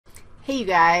Hey you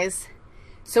guys.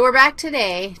 So we're back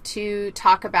today to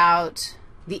talk about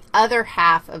the other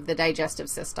half of the digestive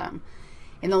system.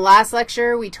 In the last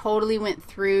lecture, we totally went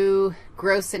through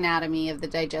gross anatomy of the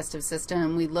digestive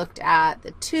system. We looked at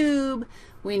the tube.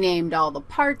 We named all the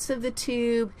parts of the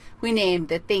tube. We named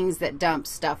the things that dump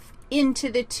stuff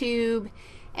into the tube.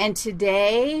 And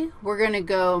today, we're going to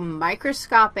go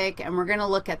microscopic, and we're going to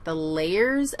look at the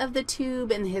layers of the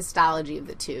tube and the histology of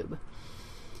the tube.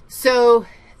 So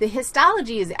the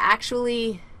histology is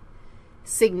actually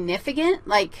significant.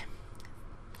 Like,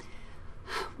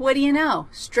 what do you know?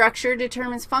 Structure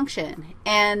determines function.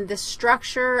 And the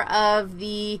structure of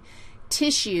the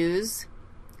tissues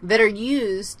that are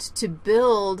used to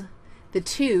build the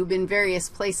tube in various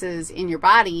places in your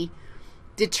body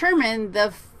determine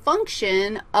the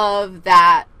function of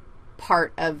that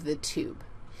part of the tube.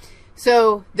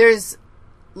 So there's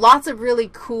lots of really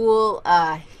cool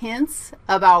hints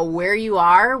about where you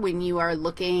are when you are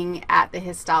looking at the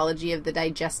histology of the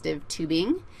digestive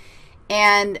tubing.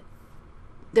 And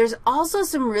there's also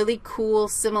some really cool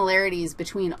similarities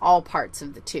between all parts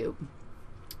of the tube.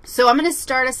 So I'm going to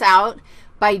start us out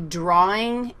by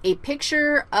drawing a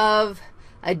picture of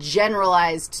a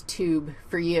generalized tube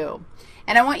for you.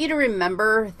 And I want you to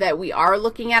remember that we are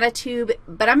looking at a tube,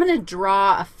 but I'm going to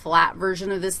draw a flat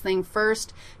version of this thing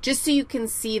first, just so you can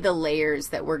see the layers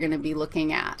that we're going to be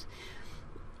looking at.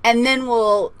 And then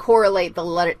we'll correlate the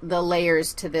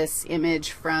layers to this image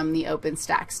from the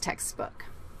OpenStax textbook.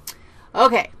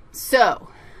 Okay, so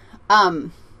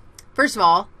first of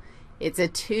all, it's a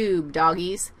tube,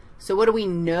 doggies. So what do we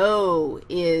know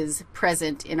is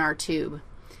present in our tube?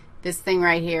 This thing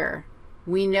right here.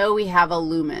 We know we have a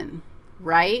lumen,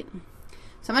 right?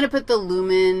 So I'm going to put the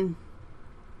lumen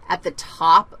at the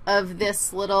top of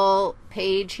this little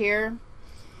page here.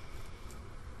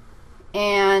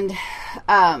 And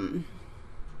I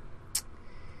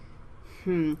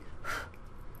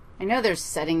know there's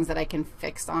settings that I can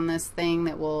fix on this thing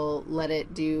that will let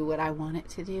it do what I want it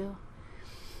to do.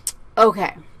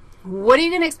 Okay, what are you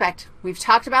going to expect? We've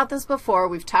talked about this before.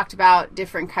 We've talked about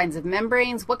different kinds of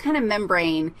membranes. What kind of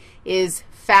membrane is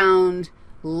found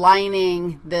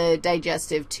lining the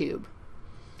digestive tube?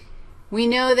 We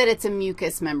know that it's a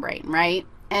mucous membrane, right?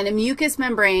 And a mucous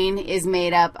membrane is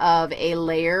made up of a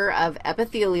layer of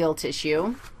epithelial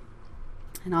tissue.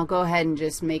 And I'll go ahead and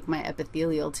just make my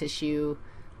epithelial tissue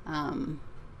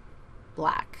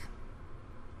black,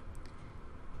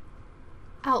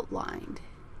 outlined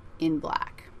in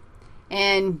black.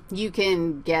 And you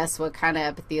can guess what kind of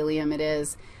epithelium it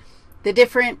is. The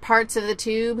different parts of the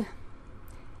tube,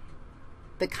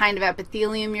 the kind of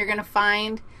epithelium you're going to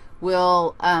find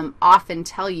will often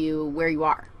tell you where you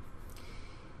are,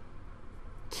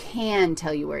 can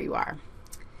tell you where you are.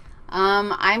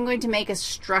 I'm going to make a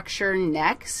structure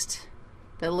next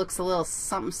that looks a little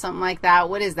something like that.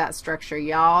 What is that structure,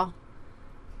 y'all?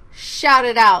 Shout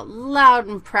it out loud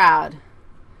and proud.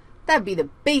 That'd be the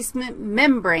basement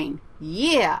membrane.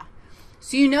 Yeah.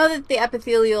 So you know that the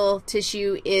epithelial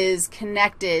tissue is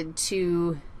connected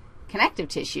to connective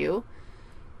tissue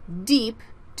deep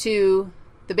to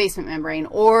the basement membrane,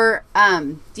 or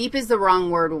deep is the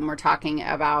wrong word when we're talking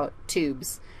about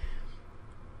tubes.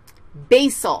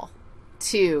 Basal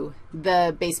to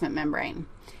the basement membrane.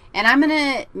 And I'm going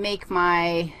to make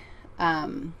my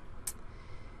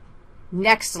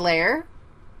next layer,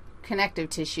 connective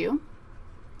tissue,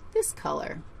 this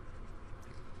color.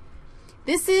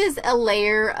 This is a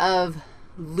layer of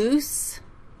loose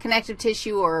connective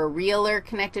tissue or a realer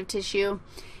connective tissue,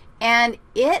 and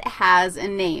it has a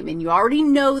name. And you already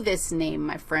know this name,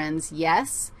 my friends.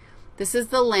 Yes, this is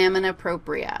the lamina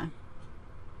propria.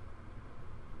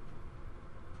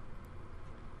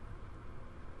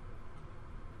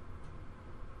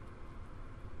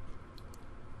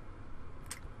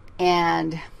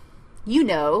 And you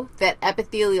know that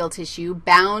epithelial tissue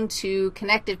bound to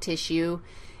connective tissue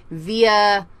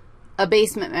via a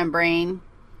basement membrane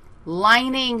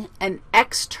lining an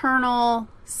external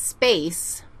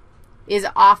space is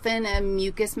often a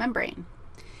mucous membrane.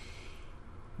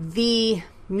 The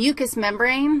mucous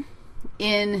membrane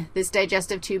in this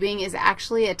digestive tubing is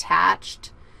actually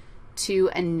attached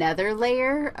to another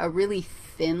layer, a really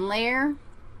thin layer,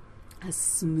 a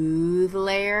smooth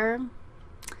layer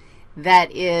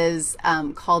that is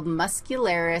called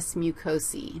muscularis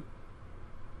mucosae.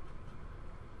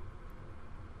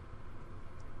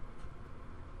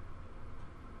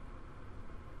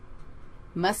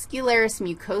 Muscularis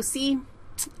mucosae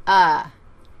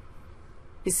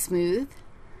is smooth.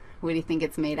 What do you think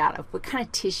it's made out of? What kind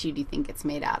of tissue do you think it's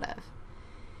made out of?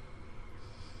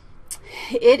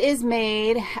 It is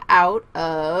made out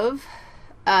of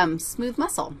smooth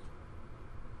muscle.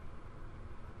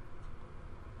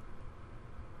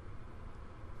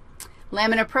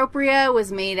 Lamina propria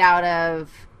was made out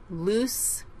of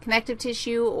loose connective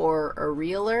tissue or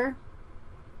areolar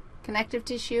connective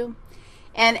tissue.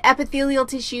 And epithelial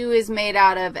tissue is made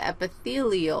out of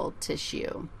epithelial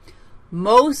tissue.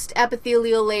 Most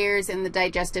epithelial layers in the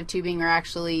digestive tubing are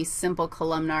actually simple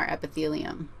columnar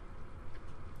epithelium.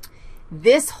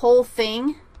 This whole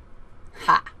thing,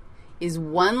 is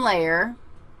one layer.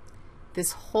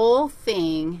 This whole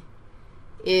thing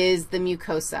is the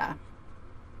mucosa.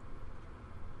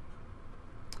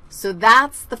 So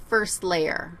that's the first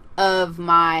layer of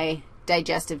my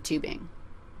digestive tubing.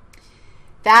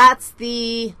 That's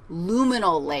the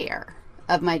luminal layer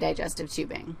of my digestive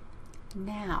tubing.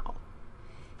 Now,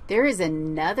 there is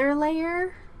another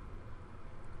layer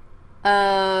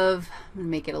of, I'm going to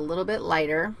make it a little bit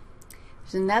lighter.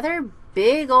 There's another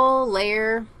big old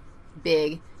layer,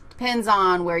 big, depends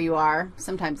on where you are.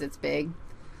 Sometimes it's big.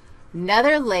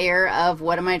 Another layer of,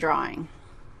 what am I drawing?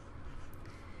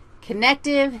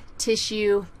 Connective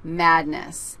tissue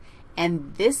madness.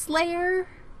 And this layer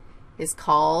is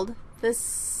called the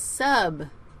submucosa.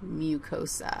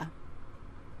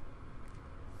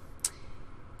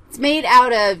 It's made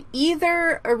out of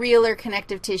either areolar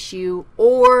connective tissue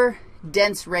or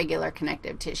dense regular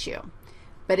connective tissue.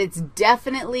 But it's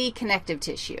definitely connective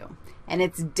tissue. And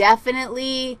it's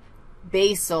definitely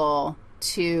basal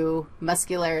to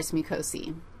muscularis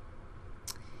mucosae.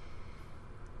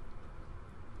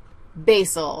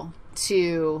 Basal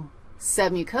to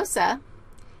submucosa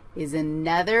is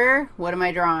another, what am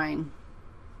I drawing?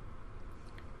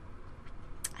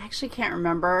 I actually can't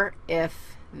remember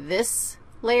if this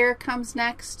layer comes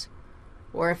next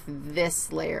or if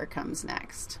this layer comes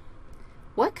next.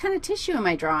 What kind of tissue am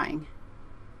I drawing?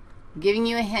 I'm giving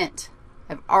you a hint.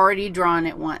 I've already drawn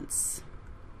it once.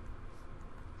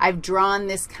 I've drawn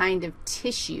this kind of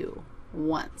tissue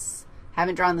once.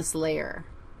 Haven't drawn this layer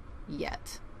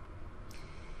yet.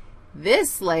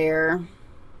 This layer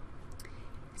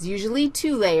is usually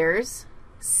two layers,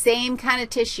 same kind of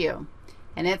tissue,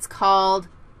 and it's called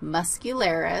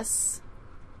muscularis,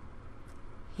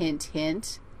 hint,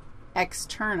 hint,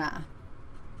 externa.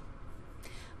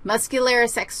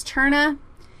 Muscularis externa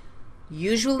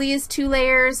usually is two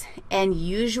layers, and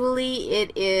usually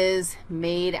it is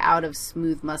made out of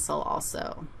smooth muscle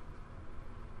also,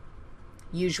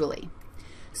 usually.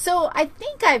 So I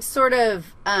think I've sort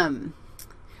of,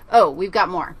 oh, we've got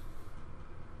more.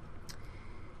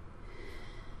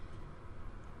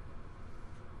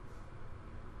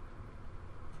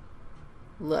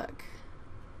 Look,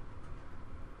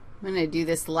 I'm going to do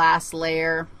this last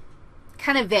layer,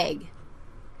 kind of vague.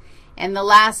 And the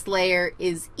last layer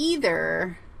is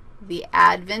either the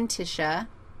adventitia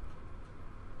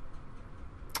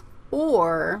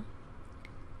or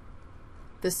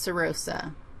the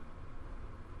serosa.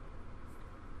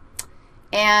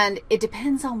 And it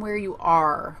depends on where you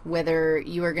are, whether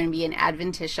you are going to be an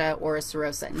adventitia or a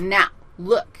serosa. Now,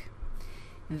 look.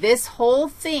 This whole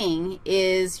thing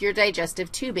is your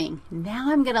digestive tubing.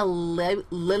 Now I'm going to layer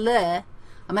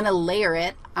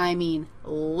it,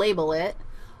 label it,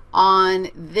 on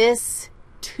this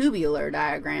tubular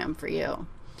diagram for you.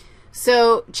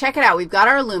 So check it out. We've got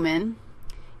our lumen.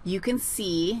 You can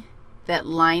see that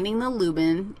lining the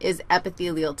lumen is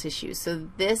epithelial tissue. So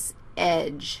this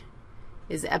edge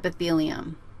is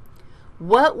epithelium.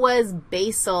 What was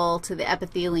basal to the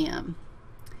epithelium?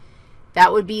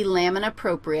 That would be lamina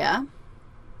propria.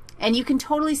 And you can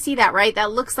totally see that, right?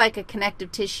 That looks like a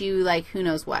connective tissue, like who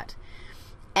knows what.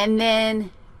 And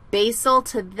then basal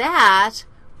to that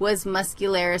was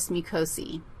muscularis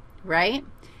mucosae, right?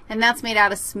 And that's made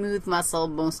out of smooth muscle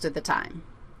most of the time.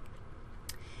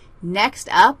 Next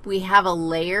up, we have a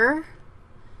layer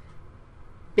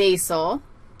basal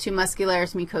to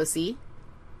muscularis mucosae.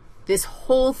 This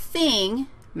whole thing,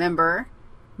 remember,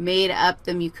 made up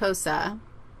the mucosa.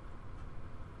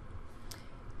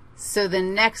 So the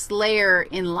next layer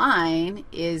in line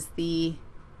is the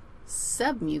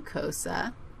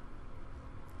submucosa,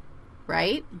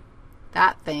 right?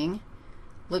 That thing.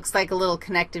 Looks like a little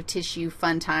connective tissue,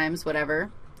 fun times, whatever.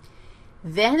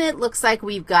 Then it looks like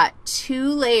we've got two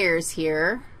layers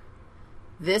here,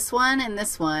 this one and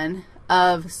this one,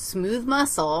 of smooth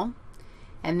muscle,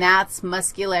 and that's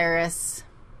muscularis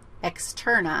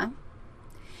externa.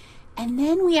 And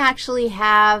then we actually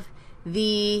have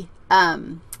the,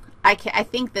 I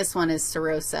think this one is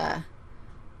serosa,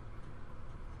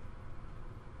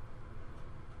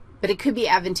 but it could be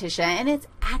adventitia, and it's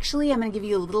actually, I'm going to give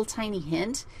you a little tiny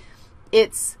hint,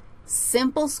 it's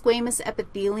simple squamous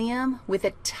epithelium with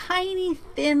a tiny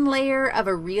thin layer of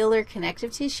areolar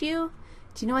connective tissue.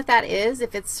 Do you know what that is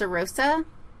if it's serosa?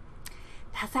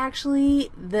 That's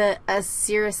actually a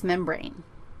serous membrane.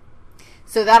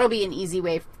 So that'll be an easy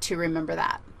way to remember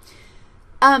that.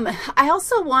 I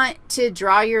also want to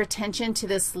draw your attention to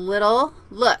this little,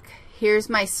 look, here's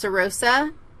my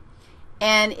serosa,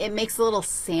 and it makes a little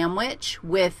sandwich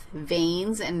with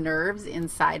veins and nerves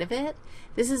inside of it.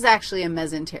 This is actually a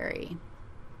mesentery.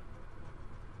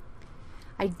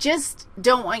 I just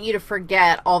don't want you to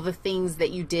forget all the things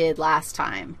that you did last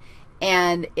time.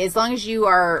 And as long as you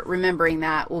are remembering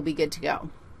that, we'll be good to go.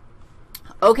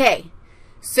 Okay,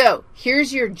 so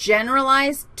here's your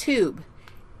generalized tube.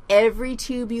 Every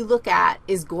tube you look at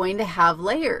is going to have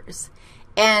layers.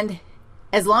 And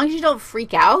as long as you don't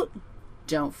freak out,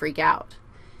 don't freak out.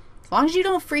 As long as you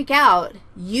don't freak out,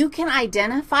 you can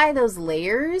identify those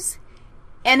layers,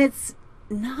 and it's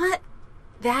not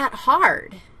that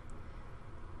hard.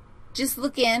 Just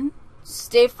look in,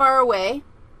 stay far away,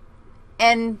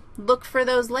 and look for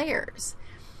those layers.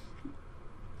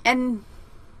 And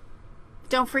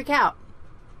don't freak out.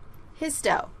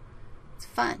 Histo. It's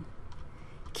fun.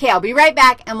 Okay, I'll be right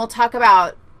back, and we'll talk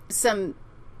about some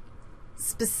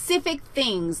specific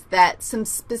things, some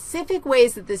specific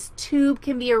ways that this tube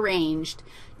can be arranged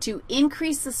to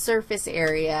increase the surface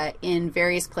area in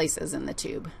various places in the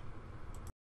tube.